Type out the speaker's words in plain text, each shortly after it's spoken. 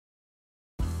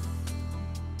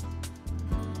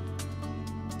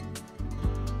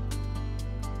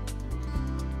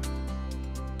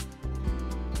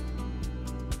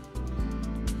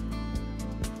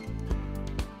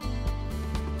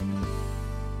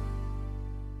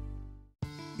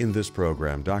In this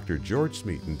program, Dr. George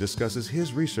Smeaton discusses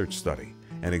his research study,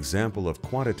 an example of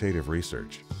quantitative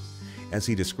research. As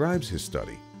he describes his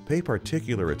study, pay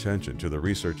particular attention to the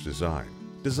research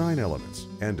design elements,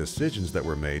 and decisions that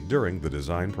were made during the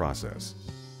design process.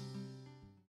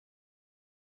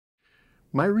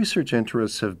 My research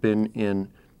interests have been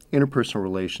in interpersonal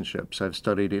relationships. I've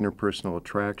studied interpersonal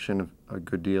attraction a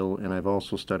good deal, and I've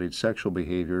also studied sexual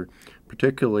behavior,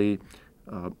 particularly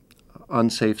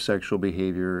unsafe sexual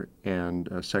behavior and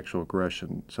sexual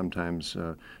aggression, sometimes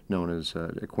known as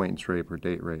acquaintance rape or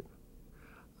date rape.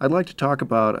 I'd like to talk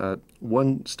about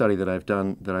one study that I've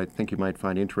done that I think you might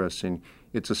find interesting.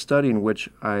 It's a study in which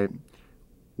I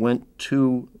went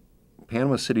to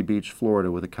Panama City Beach,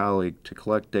 Florida with a colleague to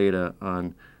collect data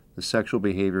on the sexual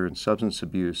behavior and substance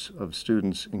abuse of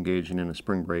students engaging in a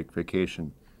spring break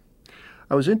vacation.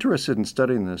 I was interested in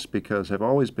studying this because I've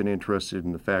always been interested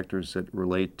in the factors that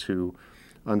relate to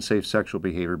unsafe sexual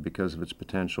behavior because of its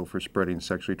potential for spreading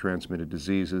sexually transmitted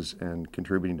diseases and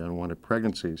contributing to unwanted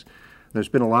pregnancies. There's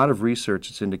been a lot of research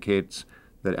that indicates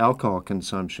that alcohol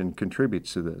consumption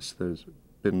contributes to this. There's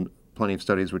been plenty of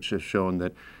studies which have shown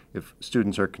that if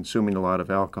students are consuming a lot of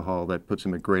alcohol, that puts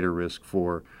them at greater risk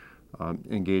for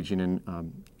engaging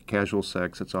in casual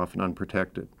sex that's often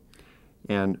unprotected.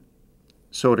 And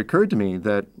so it occurred to me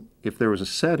that if there was a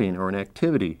setting or an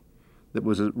activity that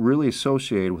was really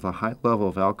associated with a high level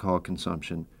of alcohol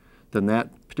consumption, then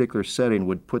that particular setting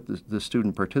would put the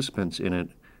student participants in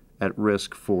it at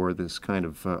risk for this kind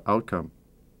of outcome.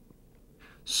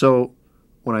 So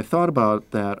when I thought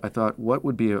about that, I thought, what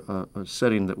would be a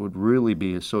setting that would really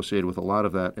be associated with a lot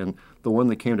of that? And the one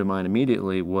that came to mind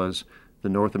immediately was the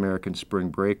North American spring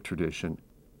break tradition.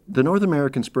 The North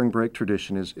American spring break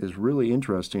tradition is really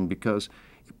interesting because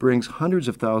it brings hundreds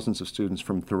of thousands of students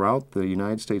from throughout the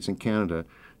United States and Canada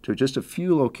to just a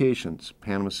few locations: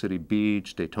 Panama City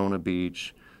Beach, Daytona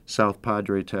Beach, South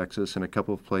Padre, Texas, and a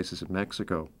couple of places in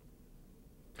Mexico.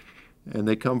 And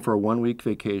they come for a one-week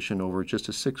vacation over just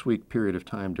a 6-week period of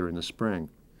time during the spring.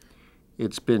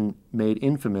 It's been made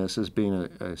infamous as being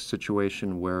a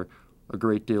situation where a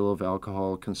great deal of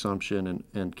alcohol consumption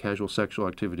and casual sexual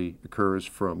activity occurs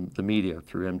from the media,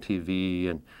 through MTV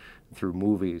and through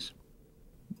movies.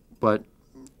 But,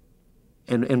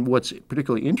 and what's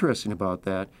particularly interesting about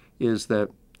that is that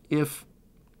if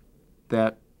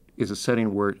that is a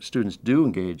setting where students do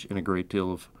engage in a great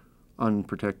deal of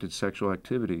unprotected sexual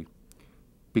activity,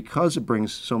 because it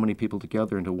brings so many people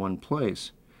together into one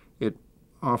place, it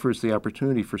offers the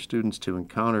opportunity for students to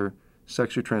encounter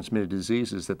sexually transmitted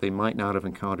diseases that they might not have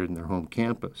encountered in their home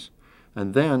campus.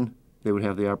 And then they would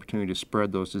have the opportunity to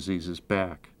spread those diseases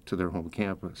back to their home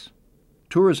campus.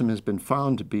 Tourism has been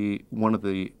found to be one of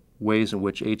the ways in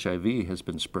which HIV has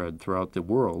been spread throughout the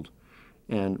world.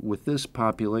 And with this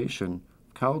population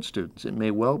of college students, it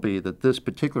may well be that this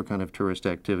particular kind of tourist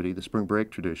activity, the spring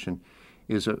break tradition,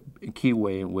 is a key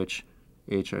way in which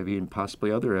HIV and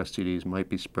possibly other STDs might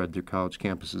be spread through college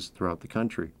campuses throughout the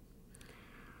country.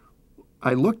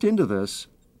 I looked into this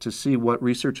to see what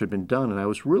research had been done, and I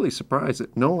was really surprised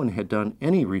that no one had done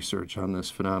any research on this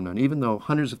phenomenon, even though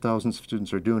hundreds of thousands of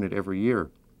students are doing it every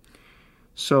year.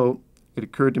 So it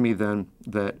occurred to me then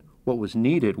that what was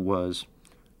needed was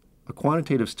a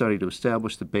quantitative study to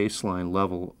establish the baseline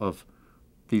level of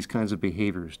these kinds of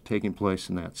behaviors taking place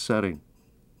in that setting.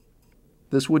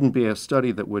 This wouldn't be a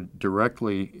study that would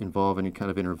directly involve any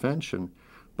kind of intervention,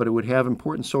 but it would have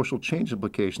important social change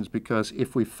implications, because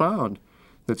if we found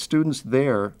that students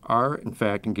there are in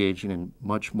fact engaging in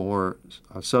much more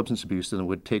substance abuse than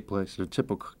would take place at a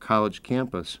typical college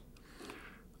campus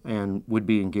and would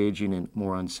be engaging in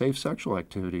more unsafe sexual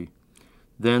activity,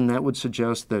 then that would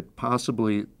suggest that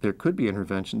possibly there could be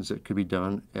interventions that could be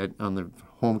done on the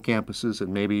home campuses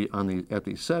and maybe at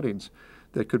these settings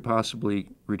that could possibly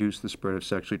reduce the spread of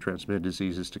sexually transmitted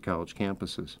diseases to college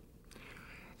campuses.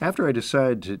 After I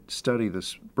decided to study the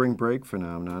spring break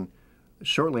phenomenon,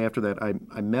 shortly after that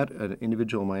I met an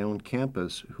individual on my own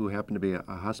campus who happened to be a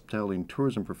hospitality and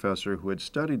tourism professor who had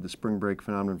studied the spring break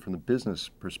phenomenon from the business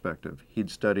perspective.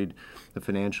 He'd studied the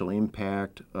financial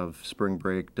impact of spring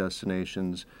break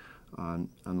destinations on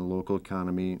the local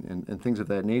economy and things of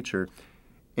that nature.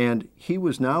 And he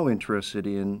was now interested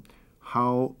in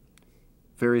how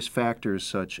various factors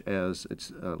such as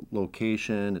its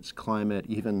location, its climate,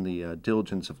 even the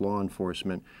diligence of law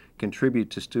enforcement contribute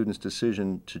to students'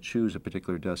 decision to choose a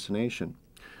particular destination.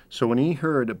 So when he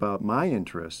heard about my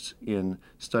interests in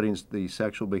studying the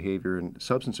sexual behavior and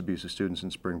substance abuse of students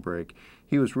in spring break,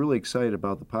 he was really excited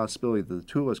about the possibility that the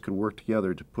two of us could work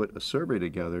together to put a survey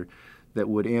together that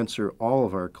would answer all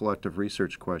of our collective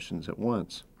research questions at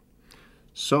once.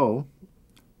 So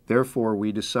Therefore,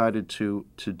 we decided to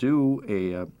do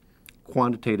a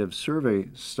quantitative survey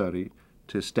study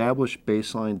to establish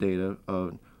baseline data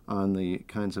on the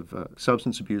kinds of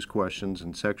substance abuse questions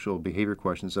and sexual behavior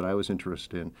questions that I was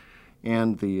interested in,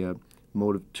 and the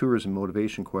tourism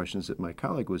motivation questions that my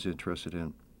colleague was interested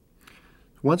in.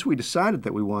 Once we decided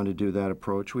that we wanted to do that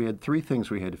approach, we had three things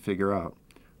we had to figure out.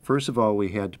 First of all, we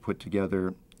had to put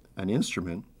together an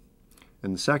instrument,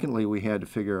 and secondly, we had to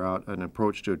figure out an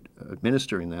approach to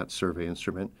administering that survey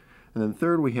instrument, and then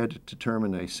third, we had to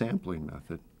determine a sampling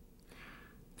method.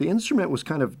 The instrument was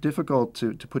kind of difficult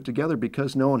to put together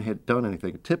because no one had done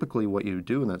anything. Typically, what you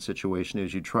do in that situation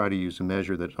is you try to use a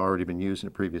measure that's already been used in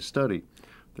a previous study.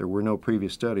 There were no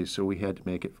previous studies, so we had to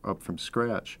make it up from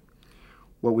scratch.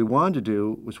 What we wanted to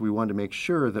do was we wanted to make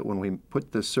sure that when we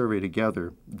put this survey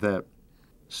together, that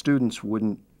students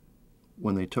wouldn't,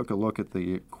 when they took a look at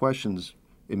the questions,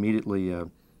 immediately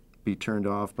be turned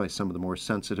off by some of the more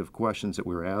sensitive questions that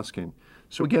we were asking.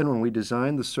 So again, when we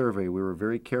designed the survey, we were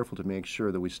very careful to make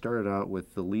sure that we started out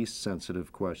with the least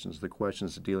sensitive questions, the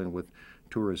questions dealing with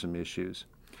tourism issues.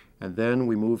 And then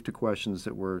we moved to questions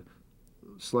that were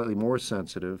slightly more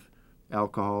sensitive,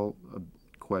 alcohol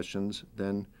questions,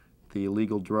 then the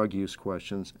illegal drug use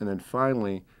questions, and then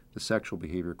finally the sexual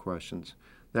behavior questions.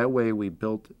 That way we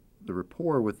built the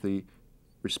rapport with the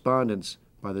respondents.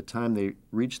 By the time they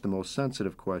reached the most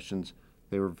sensitive questions,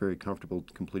 they were very comfortable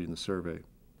completing the survey.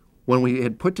 When we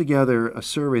had put together a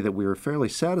survey that we were fairly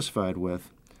satisfied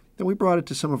with, then we brought it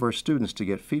to some of our students to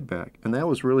get feedback. And that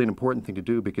was really an important thing to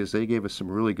do because they gave us some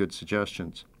really good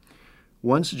suggestions.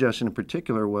 One suggestion in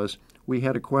particular was we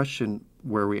had a question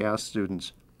where we asked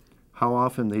students how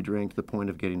often they drank to the point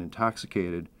of getting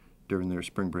intoxicated during their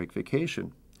spring break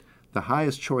vacation. The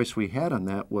highest choice we had on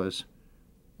that was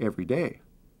every day.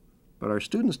 But our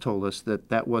students told us that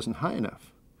that wasn't high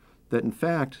enough, that in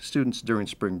fact students during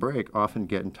spring break often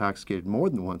get intoxicated more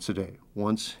than once a day,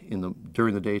 once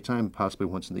during the daytime, possibly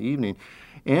once in the evening,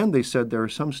 and they said there are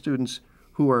some students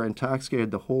who are intoxicated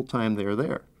the whole time they are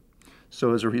there.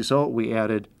 So as a result, we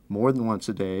added more than once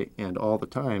a day and all the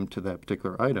time to that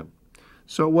particular item.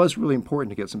 So it was really important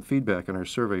to get some feedback on our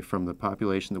survey from the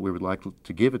population that we would like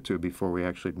to give it to before we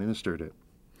actually administered it.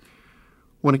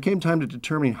 When it came time to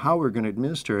determining how we're going to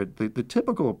administer it, the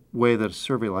typical way that a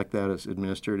survey like that is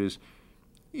administered is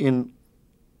in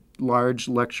large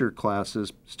lecture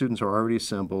classes. Students are already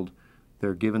assembled.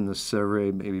 They're given the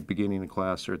survey maybe beginning of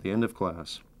class or at the end of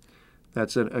class.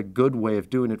 That's a good way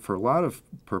of doing it for a lot of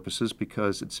purposes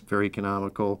because it's very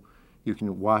economical. You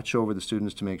can watch over the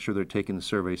students to make sure they're taking the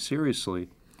survey seriously.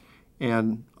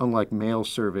 And unlike mail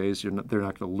surveys, they're not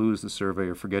going to lose the survey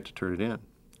or forget to turn it in.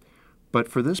 But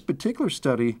for this particular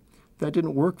study, that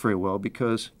didn't work very well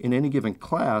because in any given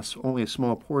class, only a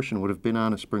small portion would have been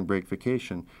on a spring break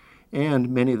vacation, and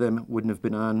many of them wouldn't have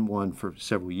been on one for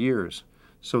several years.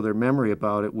 So their memory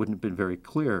about it wouldn't have been very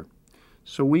clear.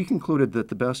 So we concluded that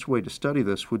the best way to study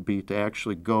this would be to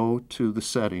actually go to the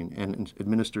setting and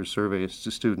administer surveys to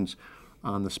students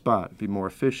on the spot. It'd be more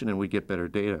efficient and we'd get better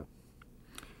data.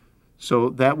 So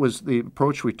that was the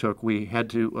approach we took. We had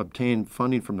to obtain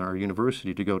funding from our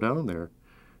university to go down there,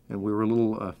 and we were a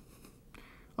little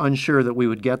unsure that we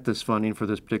would get this funding for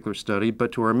this particular study,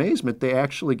 but to our amazement, they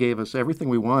actually gave us everything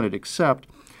we wanted, except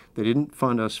they didn't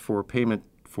fund us for payment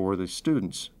for the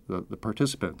students, the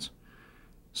participants.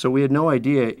 So we had no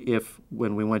idea if,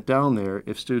 when we went down there,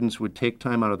 if students would take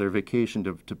time out of their vacation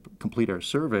to complete our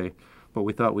survey, but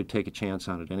we thought we'd take a chance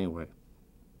on it anyway.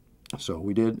 So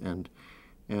we did, and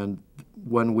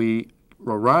when we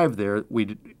arrived there,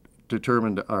 we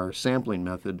determined our sampling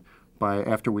method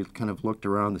after we kind of looked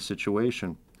around the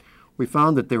situation. We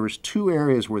found that there was two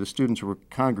areas where the students were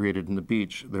congregated in the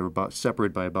beach. They were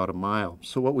separated by about a mile.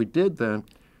 So what we did then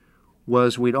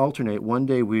was we'd alternate. One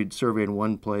day we'd survey in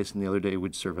one place, and the other day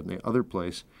we'd survey in the other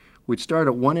place. We'd start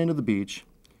at one end of the beach,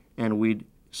 and we'd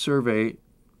survey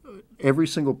every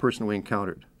single person we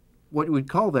encountered. What we'd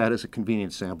call that is a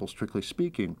convenience sample, strictly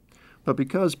speaking. But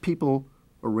because people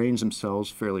arrange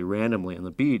themselves fairly randomly on the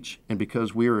beach, and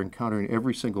because we were encountering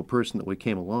every single person that we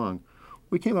came along,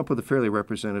 we came up with a fairly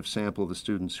representative sample of the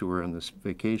students who were on this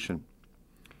vacation.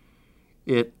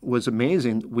 It was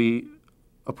amazing. We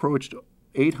approached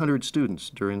 800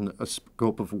 students during a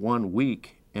scope of 1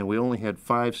 week, and we only had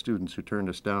 5 students who turned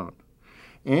us down.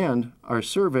 And our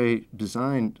survey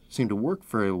design seemed to work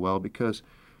very well because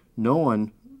no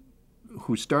one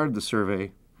who started the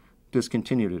survey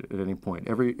discontinued it at any point.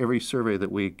 Every survey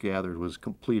that we gathered was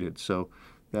completed. So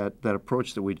that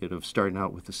approach that we did of starting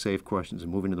out with the safe questions and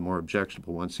moving to the more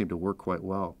objectionable ones seemed to work quite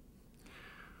well.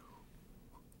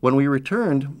 When we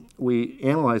returned, we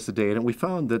analyzed the data and we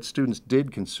found that students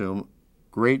did consume a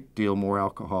great deal more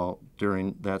alcohol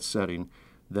during that setting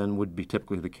than would be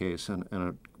typically the case on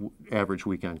an average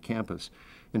week on campus.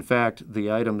 In fact,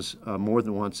 the items more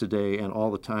than once a day and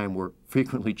all the time were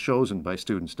frequently chosen by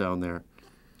students down there.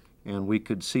 And we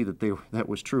could see that that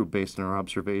was true based on our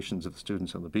observations of the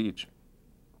students on the beach.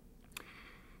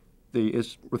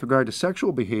 With regard to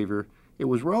sexual behavior, it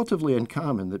was relatively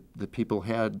uncommon that people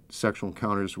had sexual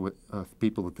encounters with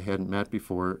people that they hadn't met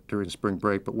before during spring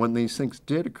break, but when these things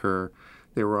did occur,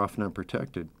 they were often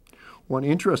unprotected. One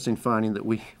interesting finding that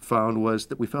we found was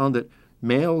that we found that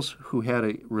males who had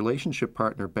a relationship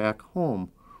partner back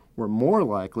home were more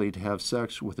likely to have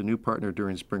sex with a new partner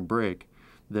during spring break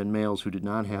than males who did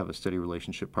not have a steady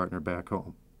relationship partner back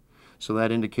home. So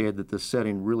that indicated that this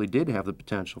setting really did have the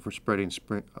potential for spreading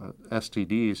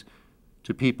STDs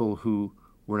to people who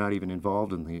were not even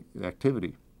involved in the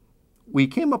activity. We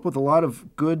came up with a lot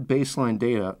of good baseline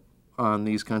data on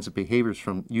these kinds of behaviors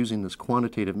from using this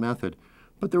quantitative method,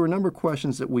 but there were a number of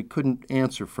questions that we couldn't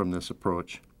answer from this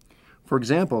approach. For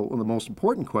example, one of the most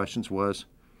important questions was,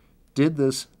 did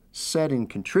this setting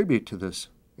contribute to this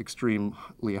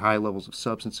extremely high levels of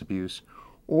substance abuse,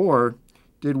 or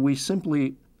did we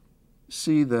simply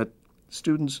see that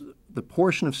students, the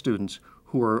portion of students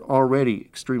who are already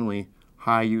extremely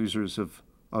high users of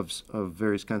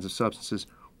various kinds of substances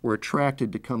were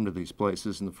attracted to come to these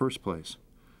places in the first place?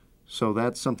 So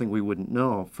that's something we wouldn't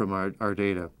know from our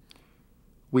data.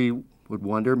 We would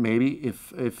wonder maybe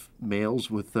if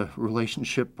males with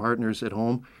relationship partners at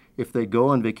home, if they go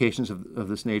on vacations of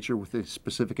this nature with a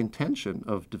specific intention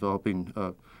of developing,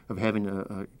 of having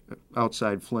a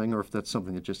outside fling, or if that's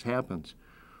something that just happens.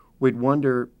 We'd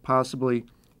wonder possibly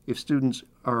if students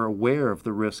are aware of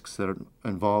the risks that are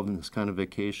involved in this kind of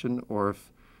vacation, or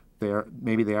if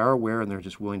maybe they are aware and they're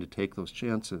just willing to take those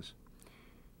chances.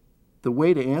 The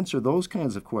way to answer those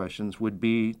kinds of questions would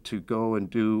be to go and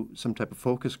do some type of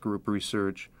focus group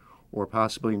research or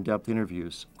possibly in-depth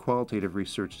interviews, qualitative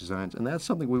research designs, and that's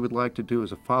something we would like to do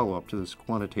as a follow-up to this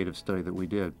quantitative study that we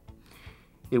did.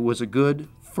 It was a good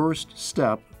first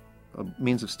step, a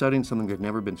means of studying something that had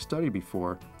never been studied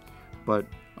before, but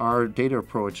our data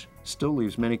approach still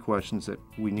leaves many questions that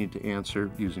we need to answer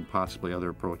using possibly other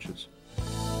approaches.